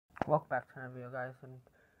Welcome back to another video, guys, and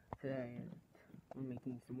today we're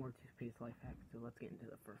making some more toothpaste life hacks, so let's get into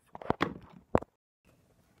the first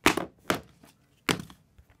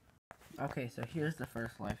one. Okay, so here's the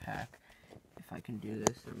first life hack. If I can do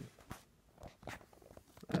this,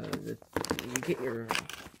 you get your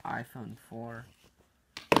iPhone 4,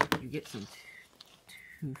 you get some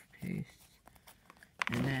toothpaste,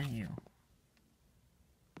 and then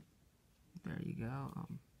there you go.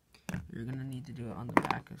 You're gonna need to do it on the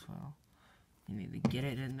back as well. You need to get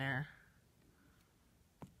it in there.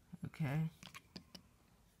 Okay.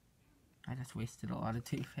 I just wasted a lot of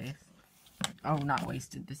toothpaste. Oh, not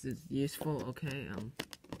wasted. This is useful. Okay.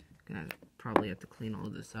 Gonna probably have to clean all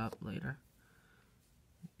this up later.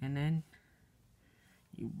 And then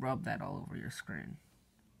you rub that all over your screen.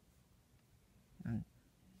 And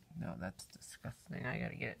no, that's disgusting. I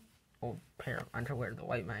gotta get an old pair of underwear to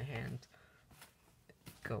wipe my hands.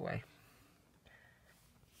 Go away.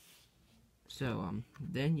 So,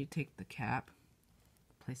 then you take the cap,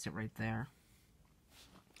 place it right there.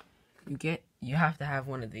 You have to have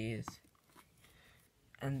one of these.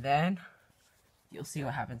 And then, you'll see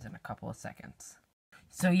what happens in a couple of seconds.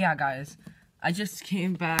 So yeah, guys, I just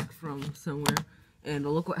came back from somewhere, and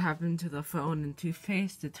look what happened to the phone and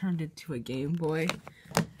toothpaste. It turned into a Game Boy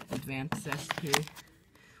Advance SP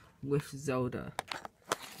with Zelda.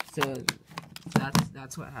 So,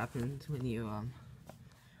 that's what happens when you,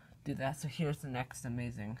 do that. So here's the next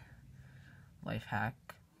amazing life hack.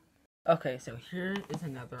 Okay, so here is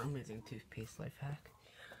another amazing toothpaste life hack.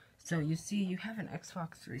 So you see, you have an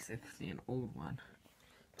Xbox 360, an old one.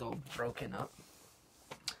 It's all broken up,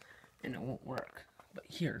 and it won't work. But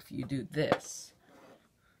here, if you do this,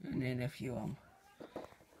 and then if you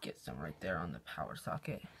get some right there on the power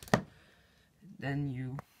socket,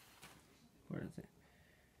 then where is it?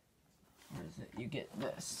 You get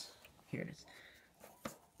this. Here it is.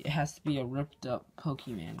 It has to be a ripped up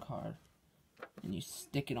Pokemon card, and you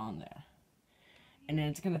stick it on there, and then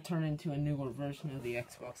it's gonna turn into a newer version of the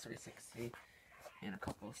Xbox 360 in a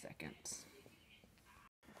couple of seconds.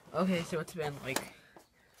 Okay, so it's been like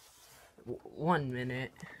 1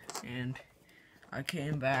 minute, and I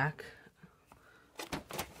came back,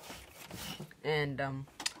 and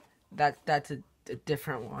that's a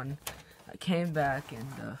different one. I came back, and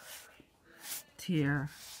here.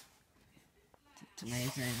 It's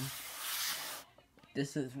amazing.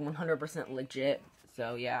 This is 100% legit,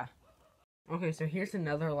 so yeah. Okay, so here's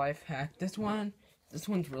another life hack. This one's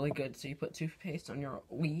really good. So you put toothpaste on your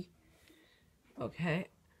Wii. Okay,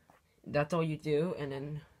 that's all you do, and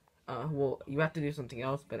then, well, you have to do something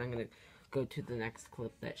else, but I'm gonna go to the next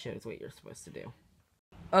clip that shows what you're supposed to do.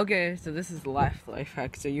 Okay, so this is the last life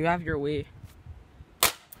hack. So you have your Wii,